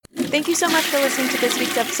Thank you so much for listening to this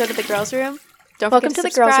week's episode of The Girls Room. Don't Welcome forget to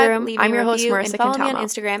The Girls Room. leave I'm me a your host, review, Marissa and follow me on Quintana.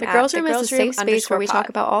 Instagram The at Girls Room is a safe space where we talk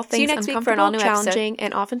about all See you things next week for an all-new uncomfortable, episode. challenging,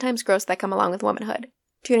 and oftentimes gross that come along with womanhood.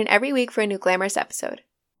 Tune in every week for a new glamorous episode.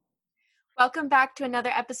 Welcome back to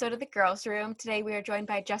another episode of The Girls Room. Today we are joined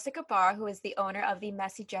by Jessica Barr, who is the owner of the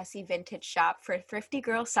Messy Jessy Vintage Shop for Thrifty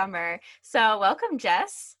Girl Summer. So welcome,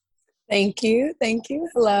 Jess. Thank you.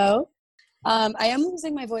 Hello. I am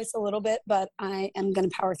losing my voice a little bit, but I am going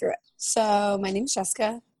to power through it. So my name is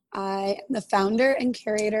Jessica. I am the founder and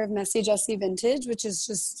curator of Messy Jessy Vintage, which is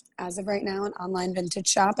just, as of right now, an online vintage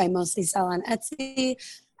shop. I mostly sell on Etsy.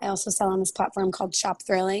 I also sell on this platform called Shop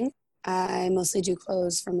Thrilling. I mostly do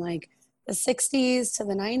clothes from like the 60s to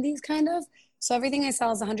the 90s, kind of. So everything I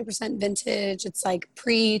sell is 100% vintage. It's like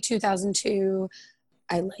pre-2002.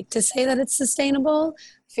 I like to say that it's sustainable.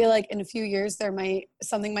 I feel like in a few years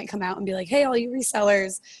something might come out and be like, hey, all you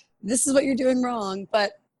resellers, this is what you're doing wrong,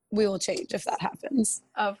 but we will change if that happens.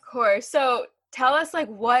 Of course. So tell us, like,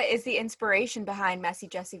 what is the inspiration behind Messy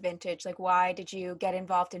Jessy Vintage? Like, why did you get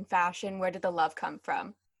involved in fashion? Where did the love come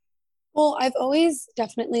from? Well, I've always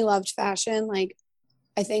definitely loved fashion. Like,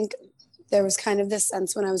 I think there was kind of this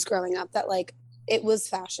sense when I was growing up that like it was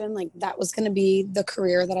fashion, like that was going to be the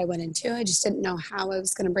career that I went into. I just didn't know how I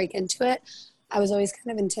was going to break into it. I was always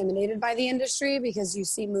kind of intimidated by the industry because you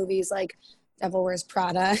see movies like Devil Wears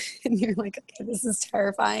Prada and you're like, okay, this is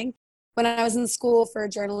terrifying. When I was in school for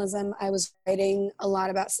journalism, I was writing a lot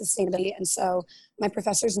about sustainability. And so my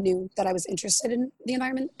professors knew that I was interested in the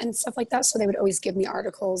environment and stuff like that. So they would always give me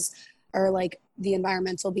articles or like the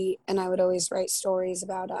environmental beat. And I would always write stories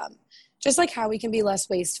about just like how we can be less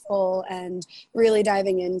wasteful and really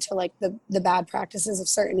diving into like the bad practices of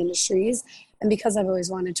certain industries. And because I've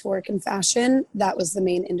always wanted to work in fashion, that was the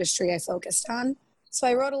main industry I focused on. So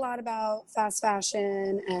I wrote a lot about fast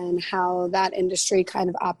fashion and how that industry kind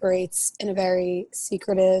of operates in a very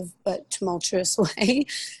secretive but tumultuous way.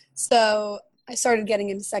 So I started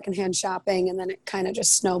getting into secondhand shopping, and then it kind of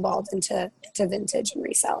just snowballed into vintage and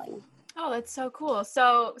reselling. Oh, that's so cool.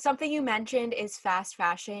 So something you mentioned is fast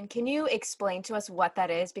fashion. Can you explain to us what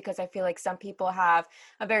that is? Because I feel like some people have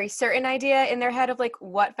a very certain idea in their head of like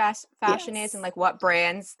what fast fashion is and like what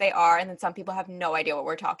brands they are. And then some people have no idea what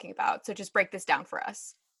we're talking about. So just break this down for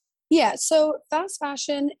us. Yeah, so fast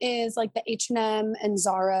fashion is like the H&M and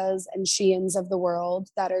Zara's and Shein's of the world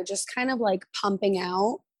that are just kind of like pumping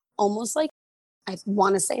out almost like, I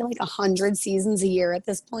want to say like 100 seasons a year at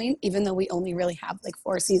this point, even though we only really have like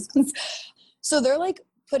 4 seasons. So they're like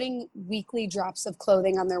putting weekly drops of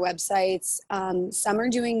clothing on their websites. Some are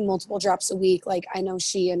doing multiple drops a week. Like I know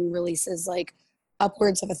Shein releases like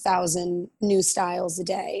upwards of 1,000 new styles a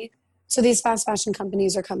day. So these fast fashion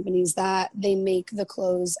companies are companies that they make the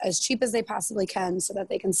clothes as cheap as they possibly can so that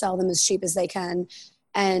they can sell them as cheap as they can.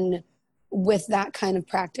 And with that kind of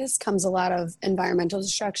practice comes a lot of environmental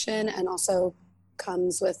destruction and also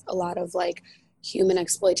comes with a lot of like human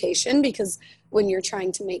exploitation, because when you're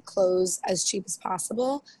trying to make clothes as cheap as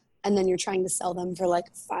possible and then you're trying to sell them for like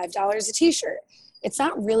 $5 a t-shirt, it's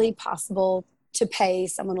not really possible to pay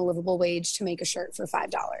someone a livable wage to make a shirt for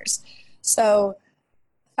 $5. So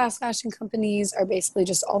fast fashion companies are basically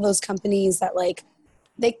just all those companies that like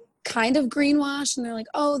they kind of greenwash and they're like,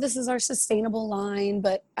 oh, this is our sustainable line,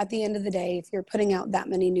 but at the end of the day, if you're putting out that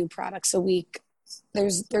many new products a week,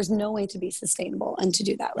 there's no way to be sustainable and to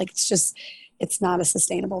do that. Like it's not a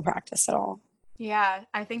sustainable practice at all. Yeah,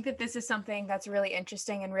 I think that this is something that's really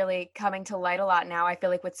interesting and really coming to light a lot now. I feel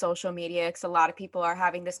like with social media, because a lot of people are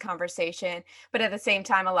having this conversation, but at the same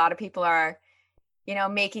time, a lot of people are, you know,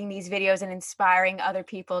 making these videos and inspiring other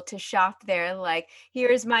people to shop there. Like,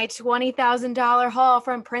 here's my $20,000 haul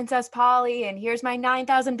from Princess Polly, and here's my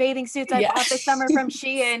 9,000 bathing suits I bought this summer from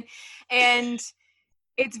Shein. And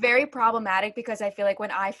it's very problematic because I feel like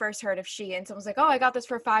when I first heard of Shein, someone was like, oh, I got this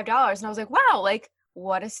for $5. And I was like, wow, like,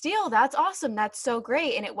 what a steal. That's awesome. That's so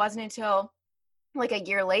great. And it wasn't until like a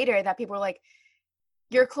year later that people were like,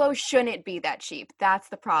 your clothes shouldn't be that cheap. That's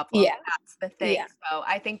the problem. Yeah. That's the thing. Yeah. So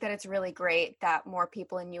I think that it's really great that more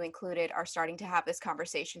people, and you included, are starting to have this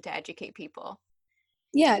conversation to educate people.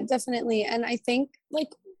 Yeah, definitely. And I think like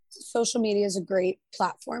social media is a great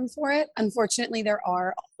platform for it. Unfortunately, there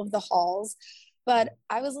are all of the hauls. But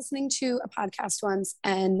I was listening to a podcast once,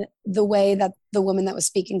 and the way that the woman that was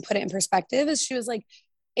speaking put it in perspective is she was like,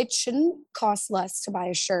 it shouldn't cost less to buy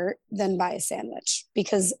a shirt than buy a sandwich,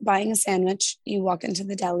 because buying a sandwich, you walk into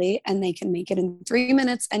the deli and they can make it in 3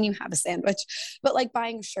 minutes and you have a sandwich. But like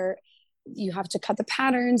buying a shirt, you have to cut the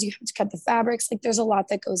patterns, you have to cut the fabrics. Like there's a lot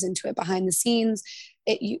that goes into it behind the scenes.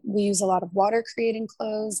 We use a lot of water creating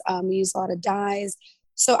clothes. We use a lot of dyes.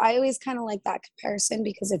 So I always kind of like that comparison,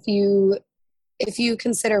 because if you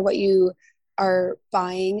consider what you are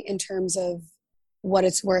buying in terms of what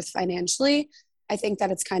it's worth financially, I think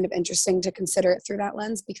that it's kind of interesting to consider it through that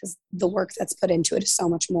lens, because the work that's put into it is so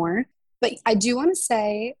much more. But I do want to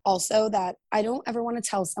say also that I don't ever want to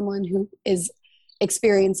tell someone who is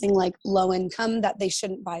experiencing like low income that they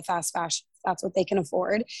shouldn't buy fast fashion. That's what they can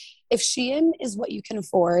afford. If Shein is what you can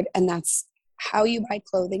afford, and that's how you buy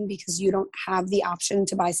clothing, because you don't have the option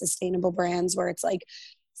to buy sustainable brands where it's like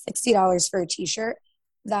 $60 for a t-shirt,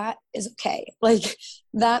 that is okay. Like,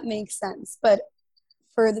 that makes sense. But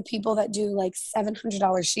for the people that do like $700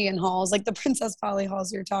 Shein hauls, like the Princess Polly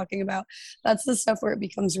hauls you're talking about, that's the stuff where it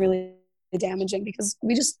becomes really damaging, because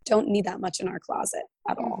we just don't need that much in our closet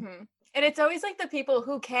at all. Mm-hmm. And it's always like the people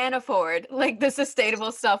who can afford like the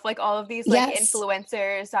sustainable stuff, like all of these like Yes.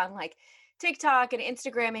 influencers on like TikTok and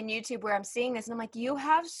Instagram and YouTube, where I'm seeing this and I'm like, you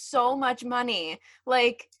have so much money,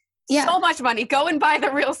 like Yeah. so much money. Go and buy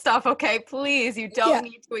the real stuff, okay? Please, you Yeah. don't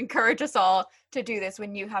need to encourage us all to do this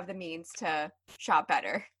when you have the means to shop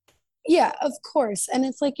better. Yeah, of course. And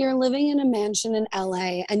it's like you're living in a mansion in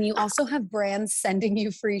LA and you also have brands sending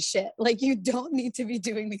you free shit. Like, you don't need to be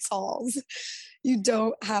doing these hauls. You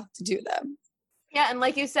don't have to do them. Yeah, and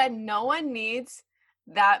like you said, no one needs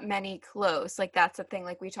that many clothes. Like that's the thing,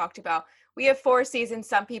 like we talked about. We have 4 seasons.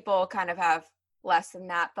 Some people kind of have less than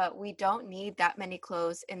that, but we don't need that many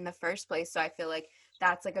clothes in the first place. So I feel like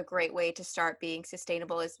that's like a great way to start being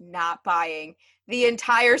sustainable, is not buying the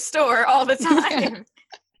entire store all the Yeah. time.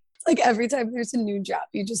 Like, every time there's a new drop,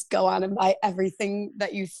 you just go on and buy everything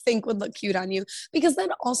that you think would look cute on you. Because then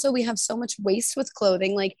also we have so much waste with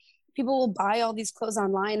clothing. Like, people will buy all these clothes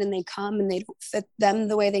online and they come and they don't fit them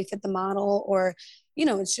the way they fit the model, or,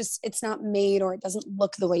 it's not made, or it doesn't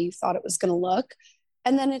look the way you thought it was going to look.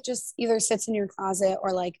 And then it just either sits in your closet,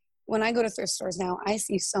 or like when I go to thrift stores now, I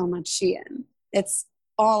see so much Shein. It's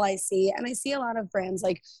all I see. And I see a lot of brands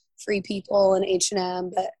like Free People and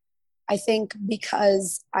H&M, but I think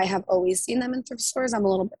because I have always seen them in thrift stores, I'm a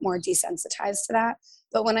little bit more desensitized to that.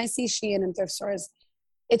 But when I see Shein in thrift stores,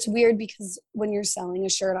 it's weird, because when you're selling a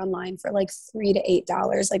shirt online for like $3 to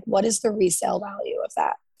 $8, like, what is the resale value of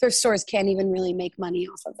that? Thrift stores can't even really make money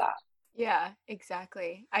off of that. Yeah,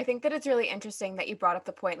 exactly. I think that it's really interesting that you brought up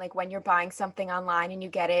the point, like when you're buying something online and you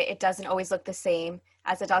get it, it doesn't always look the same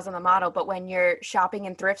as it does on the model. But when you're shopping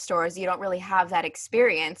in thrift stores, you don't really have that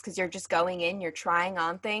experience, because you're just going in, you're trying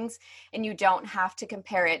on things, and you don't have to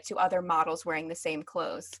compare it to other models wearing the same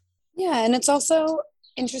clothes. Yeah, and it's also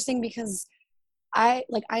interesting because I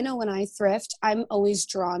know when I thrift, I'm always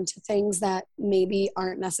drawn to things that maybe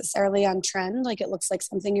aren't necessarily on trend. Like, it looks like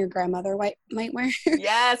something your grandmother might wear.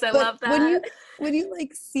 Yes, I But love when that. you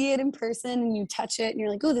like see it in person and you touch it and you're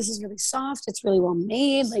like, oh, this is really soft. It's really well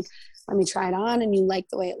made. Like, let me try it on, and you like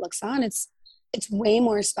the way it looks on. It's way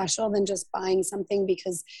more special than just buying something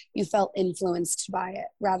because you felt influenced to buy it,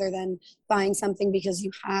 rather than buying something because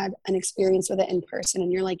you had an experience with it in person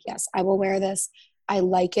and you're like, yes, I will wear this. I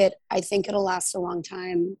like it. I think it'll last a long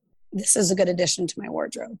time. This is a good addition to my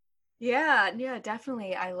wardrobe. Yeah, yeah,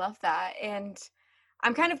 definitely. I love that. And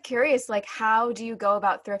I'm kind of curious, like, how do you go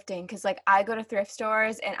about thrifting? Because, like, I go to thrift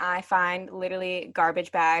stores and I find literally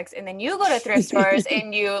garbage bags. And then you go to thrift stores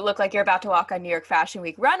and you look like you're about to walk on New York Fashion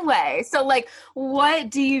Week runway. So, like, what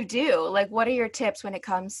do you do? Like, what are your tips when it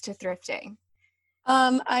comes to thrifting?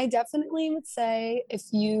 I definitely would say, if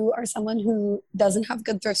you are someone who doesn't have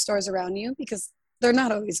good thrift stores around you, because they're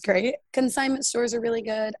not always great, consignment stores are really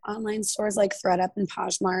good. Online stores like ThredUp and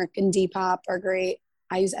Poshmark and Depop are great.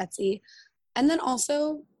 I use Etsy. And then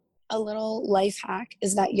also, a little life hack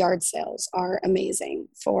is that yard sales are amazing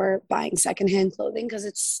for buying secondhand clothing, because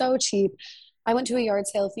it's so cheap. I went to a yard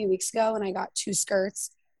sale a few weeks ago and I got 2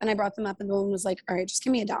 skirts and I brought them up, and the woman was like, all right, just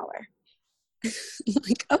give me $1.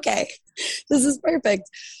 Like, okay, this is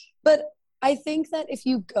perfect. But I think that if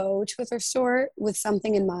you go to a thrift store with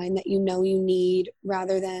something in mind that you know you need,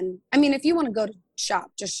 rather than, I mean, if you want to go to shop,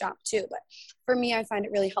 just shop too. But for me, I find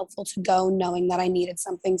it really helpful to go knowing that I needed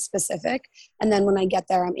something specific. And then when I get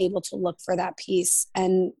there, I'm able to look for that piece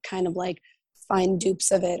and kind of like find dupes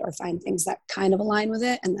of it, or find things that kind of align with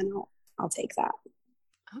it. And then I'll take that.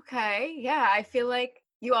 Okay. Yeah. I feel like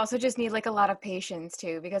you also just need like a lot of patience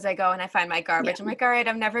too, because I go and I find my Yeah. garbage. I'm like, all right,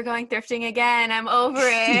 I'm never going thrifting again. I'm over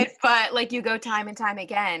it. But like you go time and time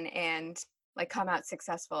again and like come out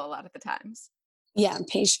successful a lot of the times. Yeah.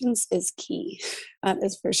 Patience is key. That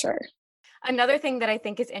is for sure. Another thing that I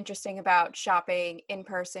think is interesting about shopping in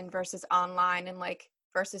person versus online and like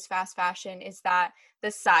versus fast fashion is that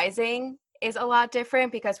the sizing is a lot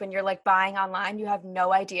different, because when you're like buying online, you have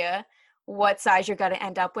no idea what size you're going to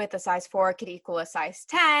end up with. A size 4 could equal a size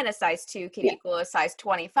 10, a size 2 could equal a size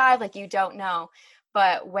 25. Like, you don't know.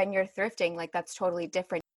 But when you're thrifting, like, that's totally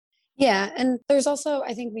different. Yeah. And there's also,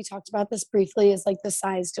 I think we talked about this briefly, is like the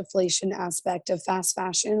size deflation aspect of fast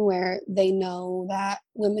fashion, where they know that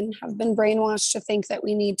women have been brainwashed to think that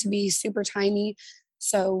we need to be super tiny.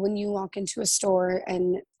 So when you walk into a store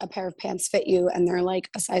and a pair of pants fit you and they're like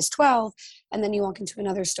a size 12, and then you walk into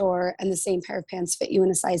another store and the same pair of pants fit you in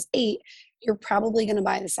a size 8, you're probably going to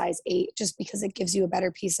buy the size 8 just because it gives you a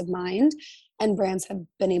better peace of mind. And brands have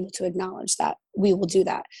been able to acknowledge that we will do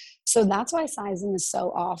that. So that's why sizing is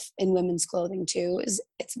so off in women's clothing too, is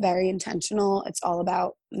it's very intentional. It's all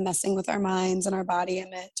about messing with our minds and our body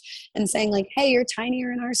image and saying like, hey, you're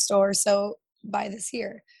tinier in our store, so buy this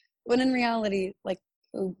here. When in reality, like,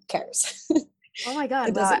 who cares? Oh my God.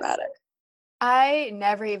 It doesn't matter. I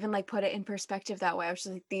never even like put it in perspective that way. I was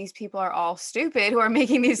just like, these people are all stupid who are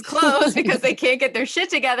making these clothes because they can't get their shit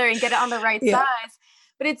together and get it on the right size.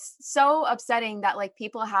 But it's so upsetting that like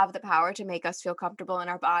people have the power to make us feel comfortable in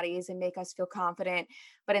our bodies and make us feel confident,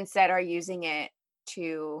 but instead are using it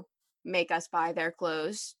to make us buy their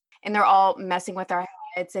clothes. And they're all messing with our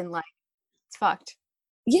heads, and like, it's fucked.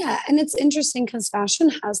 Yeah. And it's interesting because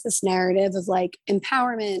fashion has this narrative of like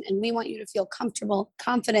empowerment and we want you to feel comfortable,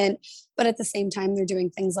 confident, but at the same time, they're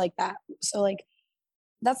doing things like that. So, like,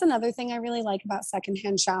 that's another thing I really like about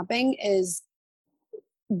secondhand shopping is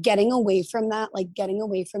getting away from that, like getting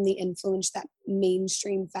away from the influence that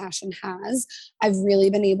mainstream fashion has. I've really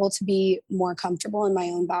been able to be more comfortable in my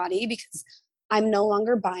own body because I'm no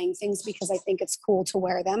longer buying things because I think it's cool to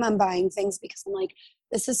wear them. I'm buying things because I'm like,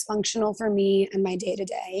 this is functional for me and my day to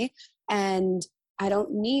day. And I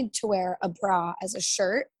don't need to wear a bra as a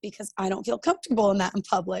shirt because I don't feel comfortable in that in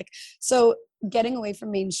public. So getting away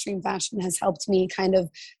from mainstream fashion has helped me kind of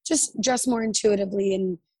just dress more intuitively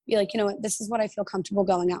and be like, you know what, this is what I feel comfortable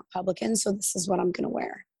going out public in. So this is what I'm going to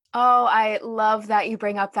wear. Oh, I love that you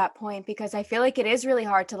bring up that point, because I feel like it is really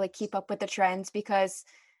hard to like keep up with the trends, because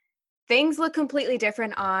things look completely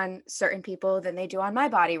different on certain people than they do on my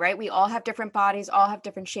body, right? We all have different bodies, all have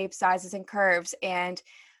different shapes, sizes, and curves. And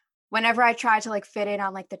whenever I try to like fit in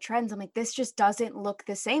on like the trends, I'm like, this just doesn't look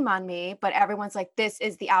the same on me. But everyone's like, this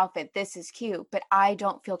is the outfit, this is cute, but I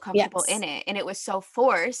don't feel comfortable Yes. in it. And it was so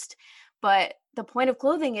forced. But the point of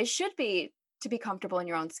clothing is should be to be comfortable in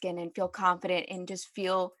your own skin and feel confident and just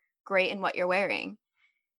feel great in what you're wearing.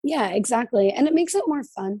 Yeah, exactly. And it makes it more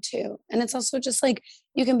fun too. And it's also just like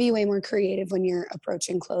you can be way more creative when you're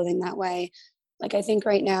approaching clothing that way. Like, I think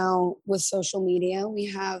right now with social media, we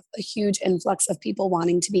have a huge influx of people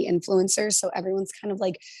wanting to be influencers. So everyone's kind of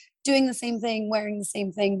like doing the same thing, wearing the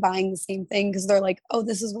same thing, buying the same thing because they're like, oh,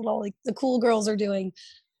 this is what all like the cool girls are doing.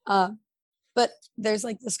 Uh, but there's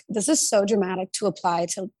like this is so dramatic to apply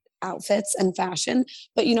to outfits and fashion.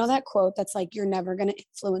 But you know that quote that's like, you're never going to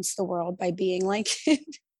influence the world by being like it.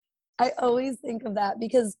 I always think of that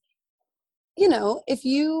because, you know, if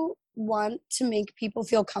you want to make people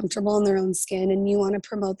feel comfortable in their own skin and you want to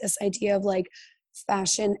promote this idea of like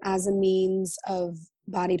fashion as a means of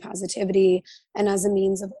body positivity and as a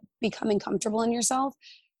means of becoming comfortable in yourself,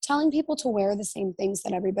 telling people to wear the same things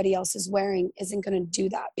that everybody else is wearing isn't going to do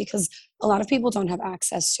that because a lot of people don't have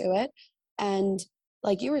access to it. And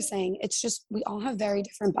like you were saying, it's just we all have very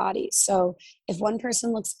different bodies. So if one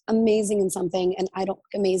person looks amazing in something and I don't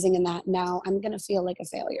look amazing in that, now I'm going to feel like a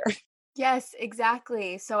failure. Yes,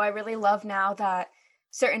 exactly. So I really love now that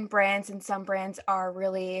certain brands and some brands are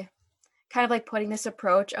really kind of like putting this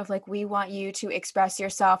approach of like, we want you to express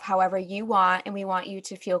yourself however you want, and we want you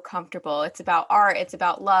to feel comfortable. It's about art, it's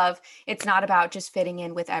about love. It's not about just fitting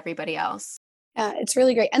in with everybody else. Yeah, it's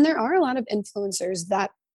really great. And there are a lot of influencers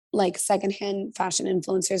that like secondhand fashion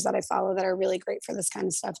influencers that I follow that are really great for this kind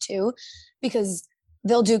of stuff too, because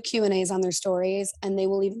they'll do Q&As on their stories and they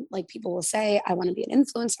will even like people will say, I want to be an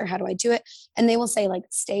influencer. How do I do it? And they will say like,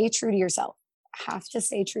 stay true to yourself. Have to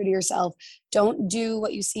stay true to yourself. Don't do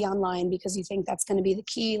what you see online because you think that's going to be the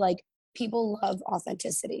key. Like people love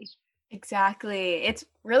authenticity. Exactly. It's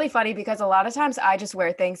really funny because a lot of times I just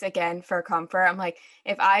wear things again for comfort. I'm like,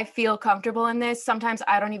 if I feel comfortable in this, sometimes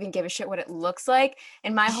I don't even give a shit what it looks like.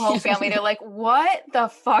 And my whole family, they're like, what the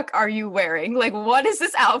fuck are you wearing? Like, what is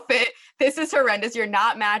this outfit? This is horrendous. You're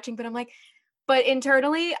not matching. But I'm like, but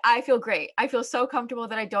internally, I feel great. I feel so comfortable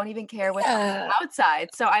that I don't even care what's on Yeah. the outside.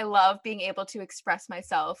 So I love being able to express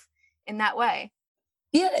myself in that way.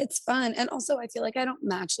 Yeah, it's fun. And also I feel like I don't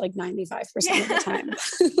match like 95% of the Yeah. time.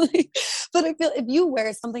 Like, but I feel if you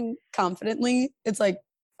wear something confidently, it's like,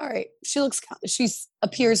 all right, she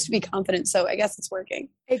appears to be confident, so I guess it's working.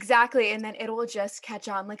 Exactly. And then it will just catch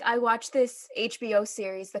on. Like I watched this HBO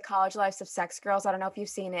series, The College Lives of Sex Girls. I don't know if you've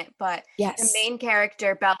seen it, but the Yes. main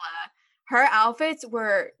character, Bella, her outfits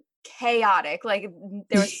were chaotic. Like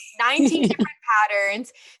there was 19 Yeah. different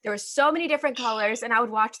patterns. There were so many different colors. And I would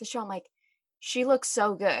watch the show. I'm like, she looks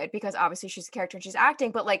so good because obviously she's a character and she's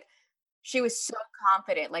acting, but like she was so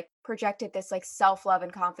confident, like projected this like self-love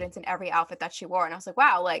and confidence in every outfit that she wore. And I was like,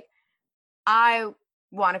 wow, like I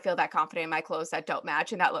want to feel that confident in my clothes that don't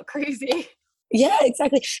match and that look crazy. Yeah,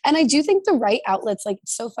 exactly. And I do think the right outlets, like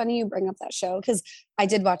it's so funny you bring up that show because I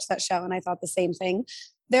did watch that show and I thought the same thing.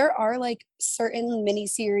 There are like certain mini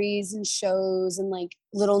series and shows and like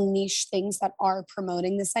little niche things that are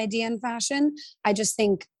promoting this idea in fashion. I just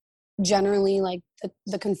think generally like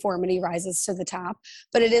the conformity rises to the top.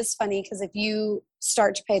 But it is funny because if you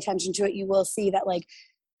start to pay attention to it, you will see that like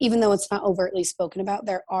even though it's not overtly spoken about,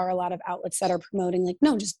 there are a lot of outlets that are promoting like,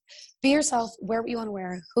 no, just be yourself, wear what you want to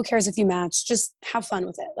wear. Who cares if you match? Just have fun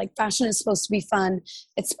with it. Like fashion is supposed to be fun.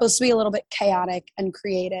 It's supposed to be a little bit chaotic and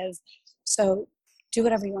creative. So do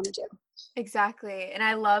whatever you want to do. Exactly. And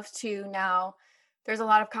I love to now there's a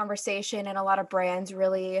lot of conversation and a lot of brands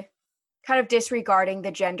really kind of disregarding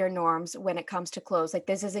the gender norms when it comes to clothes. Like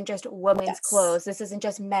this isn't just women's Yes. clothes. This isn't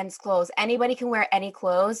just men's clothes. Anybody can wear any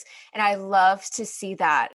clothes. And I love to see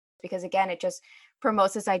that because again, it just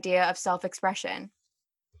promotes this idea of self-expression.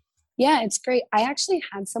 Yeah, it's great. I actually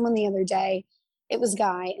had someone the other day, it was a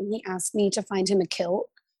guy, and he asked me to find him a kilt.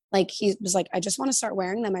 Like he was like, I just want to start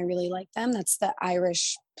wearing them. I really like them. That's the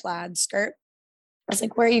Irish plaid skirt. I was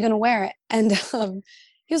like, where are you going to wear it? And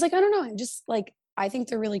he was like, I don't know. I'm just like, I think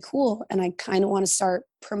they're really cool. And I kind of want to start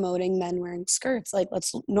promoting men wearing skirts. Like,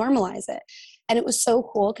 let's normalize it. And it was so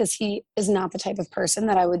cool because he is not the type of person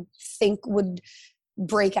that I would think would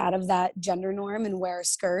break out of that gender norm and wear a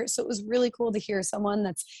skirt. So it was really cool to hear someone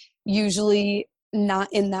that's usually not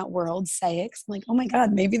in that world say it. 'Cause I'm like, oh my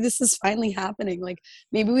God, maybe this is finally happening. Like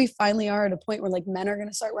maybe we finally are at a point where like men are going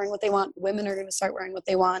to start wearing what they want, women are going to start wearing what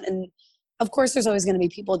they want. And of course, there's always going to be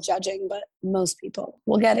people judging, but most people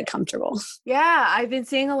will get it comfortable. Yeah, I've been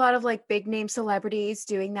seeing a lot of like big name celebrities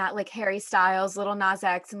doing that, like Harry Styles, Little Nas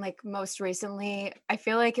X, and like most recently, I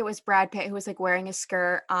feel like it was Brad Pitt who was like wearing a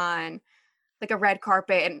skirt on like a red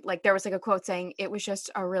carpet and like there was like a quote saying it was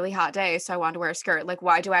just a really hot day so I wanted to wear a skirt. Like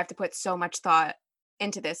why do I have to put so much thought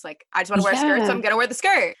into this? Like I just want to wear a skirt so Yeah. I'm going to wear the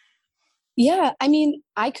skirt. Yeah. I mean,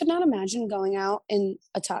 I could not imagine going out in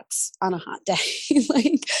a tux on a hot day.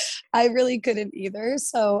 Like, I really couldn't either.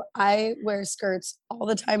 So I wear skirts all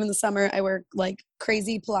the time in the summer. I wear like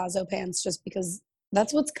crazy palazzo pants just because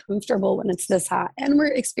that's what's comfortable when it's this hot. And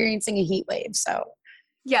we're experiencing a heat wave. So,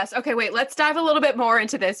 Yes. Okay, wait, let's dive a little bit more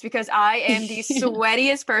into this because I am the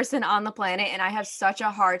sweatiest person on the planet and I have such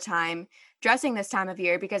a hard time dressing this time of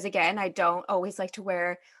year because again, I don't always like to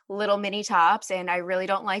wear little mini tops and I really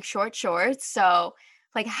don't like short shorts. So,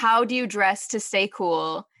 like how do you dress to stay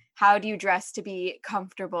cool? How do you dress to be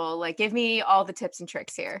comfortable? Like give me all the tips and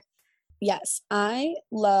tricks here. yes, I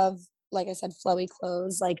love, like I said, flowy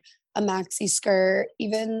clothes, like a maxi skirt,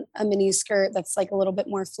 even a mini skirt that's like a little bit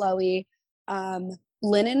more flowy. Um,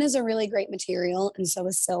 Linen is a really great material, and so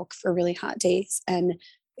is silk for really hot days. And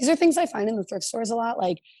these are things I find in the thrift stores a lot.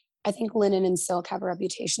 Like, I think linen and silk have a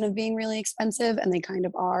reputation of being really expensive, and they kind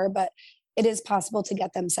of are, but it is possible to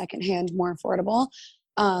get them secondhand more affordable.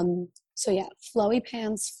 So yeah, flowy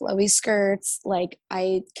pants, flowy skirts. Like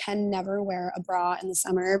I can never wear a bra in the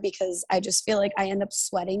summer because I just feel like I end up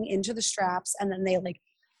sweating into the straps and then they like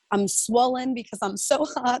I'm swollen because I'm so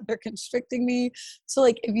hot. They're constricting me. So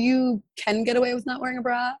like if you can get away with not wearing a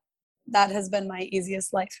bra, that has been my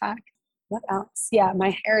easiest life hack. What else? Yeah,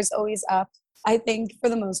 my hair is always up. I think for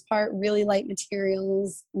the most part, really light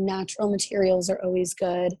materials, natural materials are always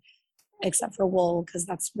good, except for wool because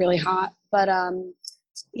that's really hot. But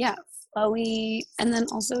yeah, flowy, and then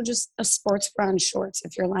also just a sports bra and shorts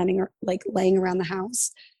if you're lining or like laying around the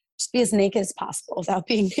house. Just be as naked as possible without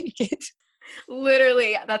being naked.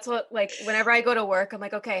 Literally, that's what like whenever I go to work, I'm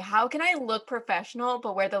like, okay, how can I look professional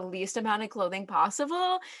but wear the least amount of clothing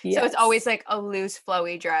possible? So it's always Yes. like a loose,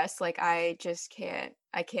 flowy dress. Like I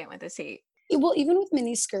can't with this heat. Well, even with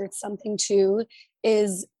mini skirts, something too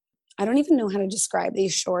is I don't even know how to describe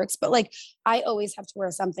these shorts, but like I always have to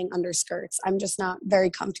wear something under skirts. I'm just not very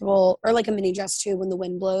comfortable, or like a mini dress too when the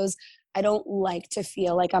wind blows. I don't like to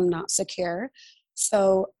feel like I'm not secure.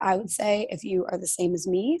 So I would say if you are the same as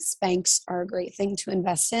me, Spanx are a great thing to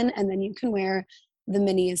invest in. And then you can wear the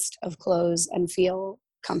miniest of clothes and feel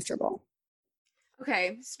comfortable.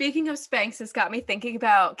 Okay, speaking of Spanx, this got me thinking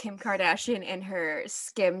about Kim Kardashian and her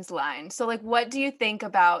Skims line. So, like, what do you think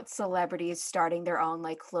about celebrities starting their own,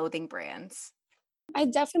 like, clothing brands? I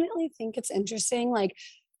definitely think it's interesting. Like,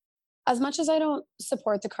 as much as I don't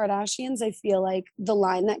support the Kardashians, I feel like the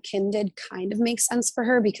line that Kim did kind of makes sense for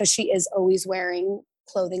her because she is always wearing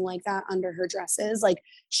clothing like that under her dresses. Like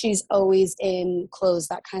she's always in clothes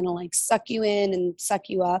that kind of like suck you in and suck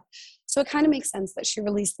you up. So it kind of makes sense that she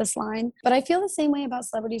released this line. But I feel the same way about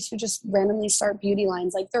celebrities who just randomly start beauty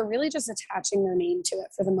lines. Like they're really just attaching their name to it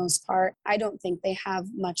for the most part. I don't think they have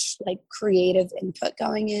much like creative input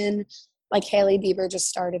going in. Like Hailey Bieber just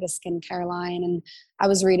started a skincare line and I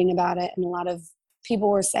was reading about it and a lot of people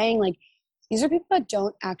were saying like these are people that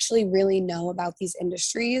don't actually really know about these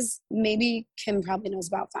industries. Maybe Kim probably knows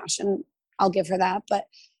about fashion. I'll give her that. But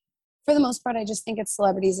for the most part, I just think it's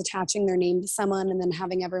celebrities attaching their name to someone and then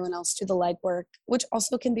having everyone else do the legwork, which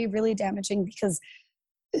also can be really damaging because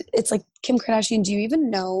it's like, Kim Kardashian, do you even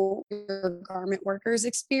know your garment workers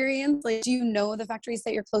experience? Like, do you know the factories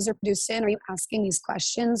that your clothes are produced in? Are you asking these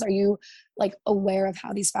questions? Are you like aware of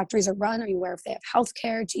how these factories are run? Are you aware if they have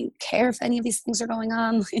healthcare? Do you care if any of these things are going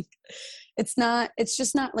on? Like, it's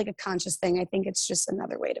just not like a conscious thing. I think it's just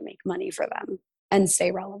another way to make money for them and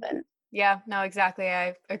stay relevant. Yeah, no, exactly.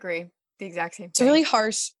 I agree. The exact same It's a thing. really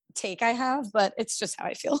harsh take I have, but it's just how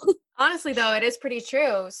I feel. Honestly, though, it is pretty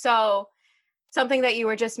true. So, something that you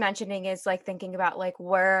were just mentioning is like thinking about like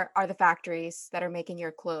where are the factories that are making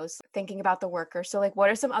your clothes, thinking about the workers. So, like, what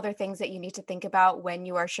are some other things that you need to think about when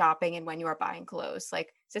you are shopping and when you are buying clothes?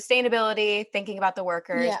 Like sustainability, thinking about the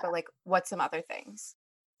workers, Yeah. but like what's some other things?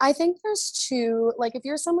 I think there's two, like if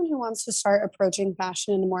you're someone who wants to start approaching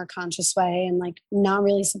fashion in a more conscious way and like not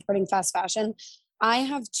really supporting fast fashion, I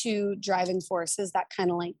have two driving forces that kind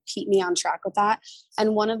of like keep me on track with that.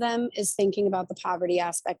 And one of them is thinking about the poverty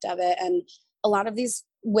aspect of it. And a lot of these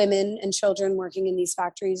women and children working in these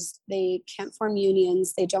factories, they can't form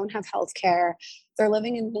unions, they don't have health care, they're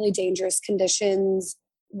living in really dangerous conditions,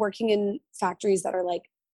 working in factories that are like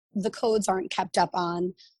the codes aren't kept up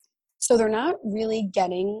on, so they're not really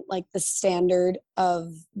getting like the standard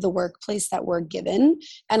of the workplace that we're given.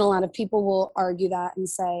 And a lot of people will argue that and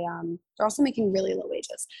say they're also making really low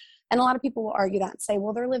wages. And a lot of people will argue that and say,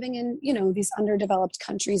 well, they're living in, you know, these underdeveloped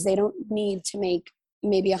countries. They don't need to make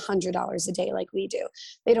maybe $100 a day like we do.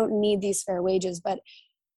 They don't need these fair wages. But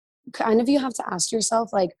kind of you have to ask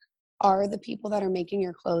yourself, like, are the people that are making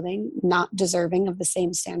your clothing not deserving of the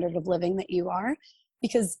same standard of living that you are?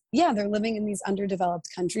 Because yeah, they're living in these underdeveloped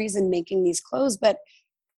countries and making these clothes, but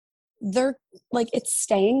they're like, it's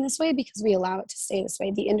staying this way because we allow it to stay this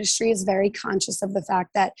way. The industry is very conscious of the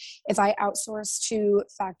fact that if I outsource to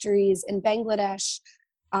factories in Bangladesh,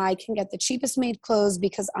 I can get the cheapest made clothes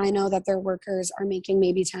because I know that their workers are making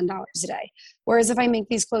maybe $10 a day. Whereas if I make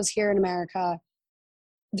these clothes here in America,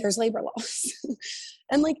 there's labor laws.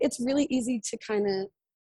 And like, it's really easy to kind of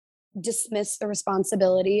dismiss the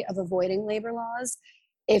responsibility of avoiding labor laws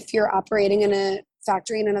if you're operating in a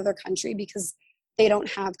factory in another country because they don't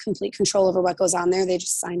have complete control over what goes on there. They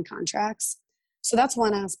just sign contracts. So that's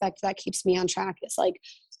one aspect that keeps me on track. It's like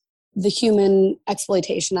the human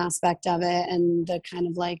exploitation aspect of it and the kind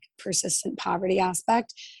of like persistent poverty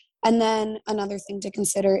aspect. And then another thing to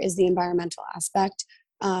consider is the environmental aspect.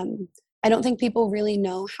 I don't think people really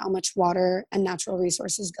know how much water and natural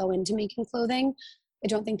resources go into making clothing. I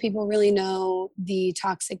don't think people really know the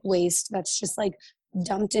toxic waste that's just like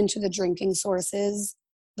dumped into the drinking sources,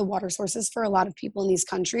 the water sources for a lot of people in these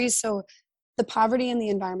countries. So the poverty and the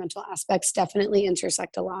environmental aspects definitely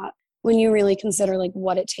intersect a lot when you really consider like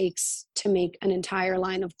what it takes to make an entire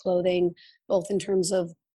line of clothing, both in terms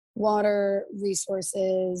of water,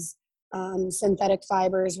 resources, synthetic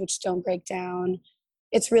fibers, which don't break down.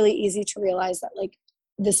 It's really easy to realize that like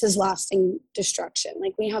this is lasting destruction.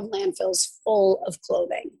 Like we have landfills full of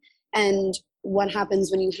clothing. And what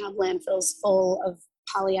happens when you have landfills full of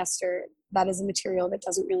polyester? That is a material that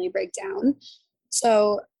doesn't really break down.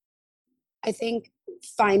 So I think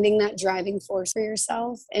finding that driving force for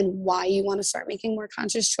yourself and why you want to start making more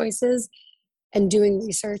conscious choices and doing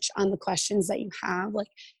research on the questions that you have. Like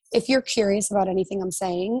if you're curious about anything I'm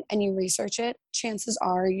saying and you research it, chances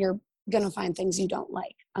are you're going to find things you don't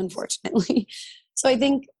like, unfortunately. So I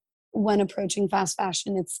think when approaching fast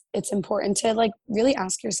fashion, it's important to like really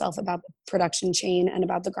ask yourself about the production chain and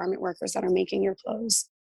about the garment workers that are making your clothes.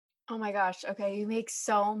 Oh my gosh. Okay. You make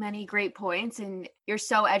so many great points and you're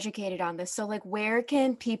so educated on this. So, like, where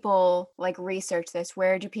can people like research this?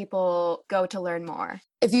 Where do people go to learn more?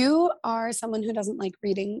 If you are someone who doesn't like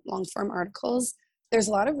reading long form articles, there's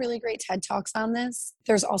a lot of really great TED Talks on this.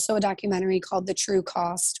 There's also a documentary called The True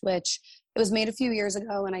Cost, which It was made a few years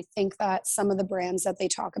ago, and I think that some of the brands that they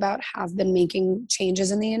talk about have been making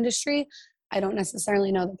changes in the industry. I don't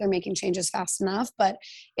necessarily know that they're making changes fast enough, but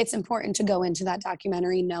it's important to go into that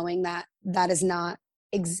documentary knowing that that is not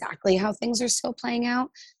exactly how things are still playing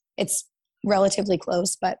out. It's relatively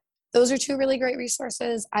close, but those are two really great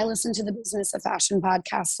resources. I listen to the Business of Fashion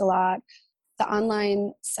podcast a lot. The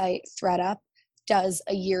online site ThredUp does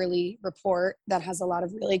a yearly report that has a lot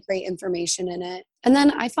of really great information in it. And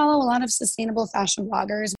then I follow a lot of sustainable fashion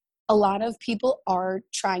bloggers. A lot of people are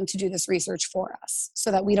trying to do this research for us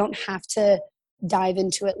so that we don't have to dive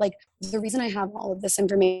into it. Like, the reason I have all of this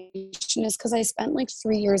information is because I spent like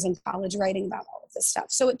 3 years in college writing about all of this stuff.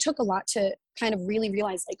 So it took a lot to kind of really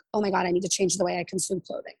realize, like, oh my God, I need to change the way I consume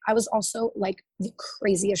clothing. I was also like the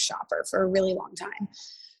craziest shopper for a really long time.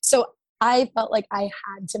 So I felt like I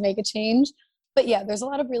had to make a change. But yeah, there's a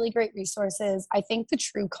lot of really great resources. I think the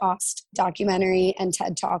True Cost documentary and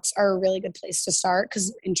TED Talks are a really good place to start because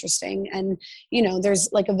they're interesting. And, you know, there's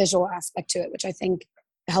like a visual aspect to it, which I think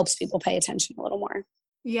helps people pay attention a little more.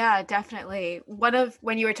 Yeah, definitely.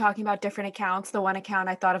 When you were talking about different accounts, the one account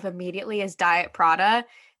I thought of immediately is Diet Prada.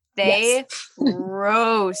 They Yes.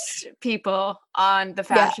 roast people on the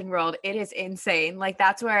Yeah. fashion world. It is insane. Like,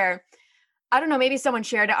 that's where, I don't know, maybe someone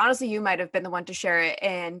shared it. Honestly, you might have been the one to share it.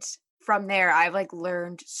 And from there, I've like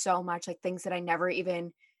learned so much, like things that I never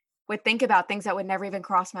even would think about, things that would never even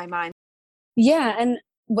cross my mind. Yeah. And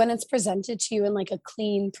when it's presented to you in like a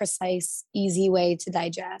clean, precise, easy way to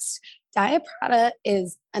digest, Diet Prada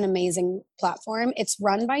is an amazing platform. It's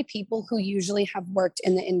run by people who usually have worked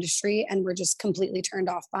in the industry and were just completely turned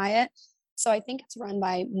off by it. So I think it's run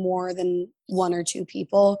by more than one or two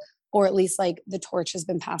people, or at least like the torch has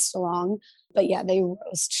been passed along. But yeah, they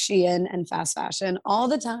roast Shein and fast fashion all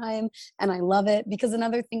the time. And I love it because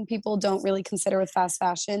another thing people don't really consider with fast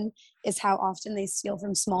fashion is how often they steal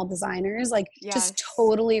from small designers, like just Yes.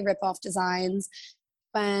 totally rip off designs.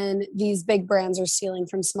 When these big brands are stealing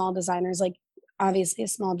from small designers, like obviously a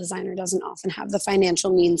small designer doesn't often have the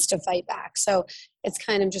financial means to fight back. So it's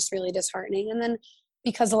kind of just really disheartening. And then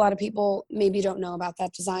because a lot of people maybe don't know about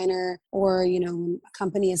that designer, or, you know, a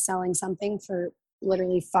company is selling something for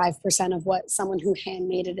literally 5% of what someone who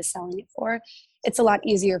handmade it is selling it for, it's a lot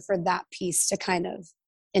easier for that piece to kind of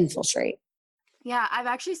infiltrate. Yeah, I've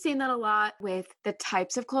actually seen that a lot with the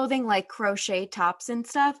types of clothing, like crochet tops and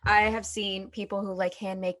stuff. I have seen people who like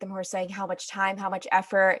hand make them who are saying how much time, how much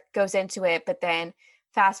effort goes into it, but then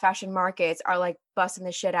fast fashion markets are like busting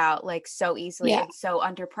the shit out like so easily Yeah. and so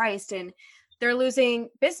underpriced, and they're losing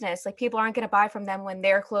business. Like, people aren't going to buy from them when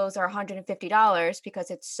their clothes are $150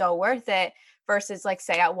 because it's so worth it versus like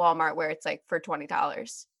say at Walmart where it's like for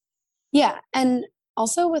 $20. Yeah. And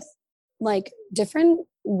also with like different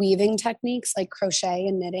weaving techniques like crochet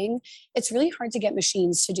and knitting, it's really hard to get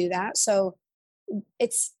machines to do that. So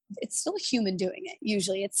it's still a human doing it.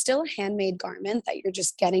 Usually it's still a handmade garment that you're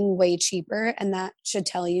just getting way cheaper. And that should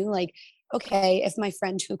tell you, like, okay, if my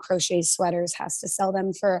friend who crochets sweaters has to sell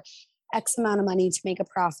them for X amount of money to make a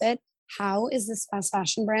profit, how is this fast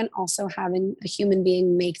fashion brand also having a human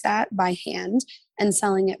being make that by hand and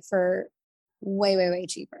selling it for way, way, way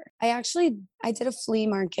cheaper? I did a flea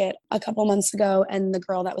market a couple months ago, and the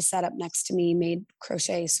girl that was set up next to me made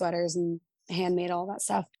crochet sweaters and handmade all that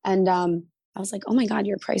stuff. And I was like, oh my God,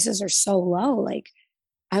 your prices are so low. Like,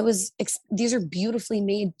 these are beautifully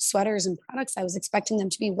made sweaters and products. I was expecting them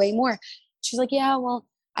to be way more. She's like, yeah, well,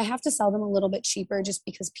 I have to sell them a little bit cheaper just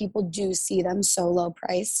because people do see them so low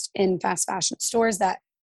priced in fast fashion stores that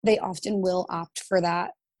they often will opt for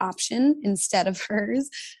that option instead of hers.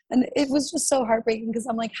 And it was just so heartbreaking because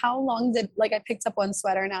I'm like, how long did, like, I picked up one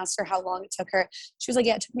sweater and asked her how long it took her. She was like,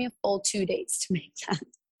 yeah, it took me a full 2 days to make that.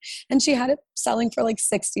 And she had it selling for like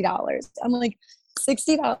 $60. I'm like,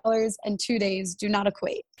 $60 and 2 days do not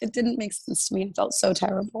equate. It didn't make sense to me. I felt so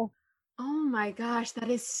terrible. Oh my gosh, that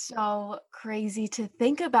is so crazy to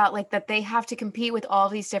think about, like that they have to compete with all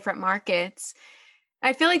these different markets.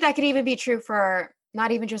 I feel like that could even be true for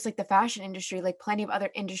not even just like the fashion industry, like plenty of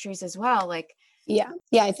other industries as well. Like, Yeah.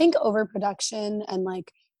 Yeah. I think overproduction and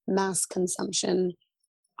like mass consumption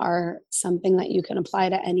are something that you can apply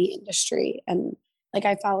to any industry. And like,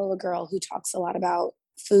 I follow a girl who talks a lot about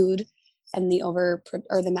food and the or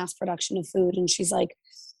the mass production of food. And she's like,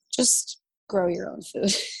 just grow your own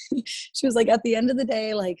food. She was like, at the end of the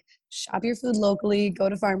day, like, shop your food locally, go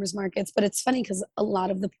to farmers markets. But it's funny because a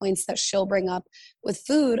lot of the points that she'll bring up with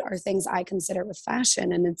food are things I consider with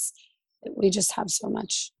fashion. And we just have so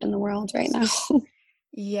much in the world right now.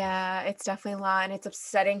 yeah, it's definitely a lot. And it's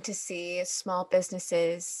upsetting to see small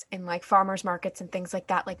businesses and like farmers markets and things like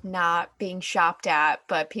that, like not being shopped at,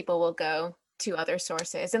 but people will go to other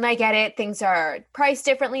sources. And I get it, things are priced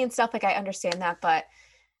differently and stuff, like I understand that, but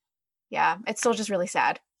yeah, it's still just really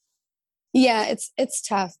sad. Yeah, it's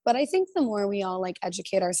tough, but I think the more we all like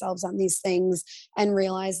educate ourselves on these things and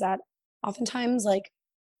realize that oftentimes like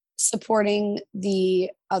supporting the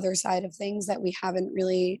other side of things that we haven't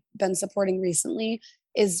really been supporting recently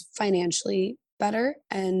is financially better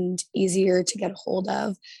and easier to get a hold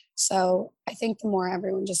of. So I think the more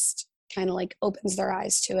everyone just kind of like opens their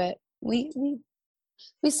eyes to it, we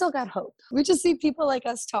still got hope. We just see people like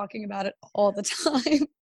us talking about it all the time.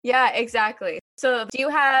 Yeah, exactly. So do you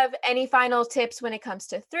have any final tips when it comes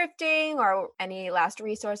to thrifting, or any last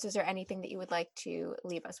resources or anything that you would like to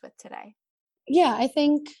leave us with today? Yeah,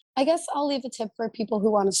 I guess I'll leave a tip for people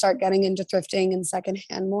who want to start getting into thrifting and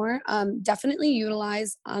secondhand more. Definitely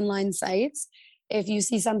utilize online sites. If you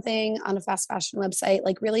see something on a fast fashion website,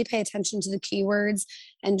 like really pay attention to the keywords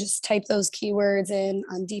and just type those keywords in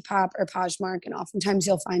on Depop or Poshmark, and oftentimes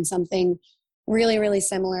you'll find something really, really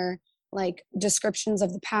similar. Like descriptions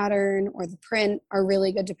of the pattern or the print are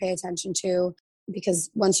really good to pay attention to,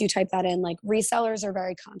 because once you type that in, like resellers are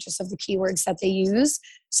very conscious of the keywords that they use.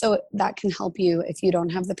 So that can help you if you don't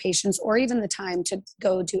have the patience or even the time to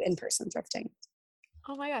go do in-person thrifting.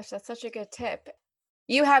 Oh my gosh, that's such a good tip.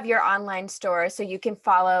 You have your online store, so you can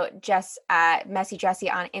follow Jess at Messy Jessy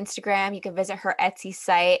on Instagram. You can visit her Etsy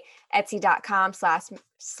site, etsy.com/,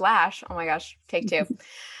 oh my gosh, take two.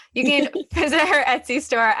 You can visit her Etsy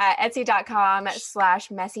store at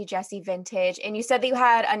etsy.com/Messy Jessy Vintage. And you said that you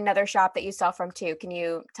had another shop that you sell from too. Can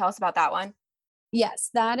you tell us about that one? Yes,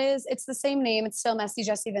 it's the same name. It's still Messy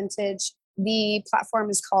Jessy Vintage. The platform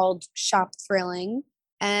is called Shop Thrilling.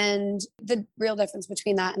 And the real difference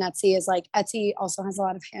between that and Etsy is like Etsy also has a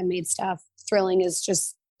lot of handmade stuff. Thrilling is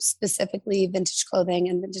just specifically vintage clothing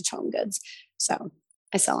and vintage home goods. So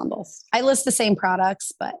I sell on both. I list the same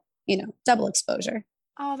products, but double exposure.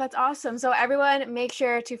 Oh, that's awesome. So everyone, make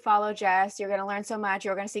sure to follow Jess. You're going to learn so much.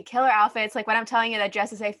 You're going to see killer outfits. Like when I'm telling you that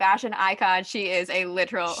Jess is a fashion icon, she is a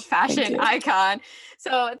literal fashion icon.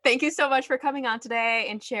 So thank you so much for coming on today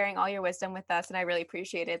and sharing all your wisdom with us. And I really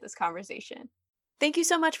appreciated this conversation. Thank you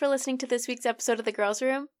so much for listening to this week's episode of The Girls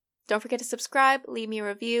Room. Don't forget to subscribe, leave me a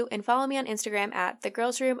review, and follow me on Instagram at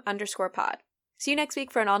thegirlsroom_pod. See you next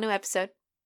week for an all-new episode.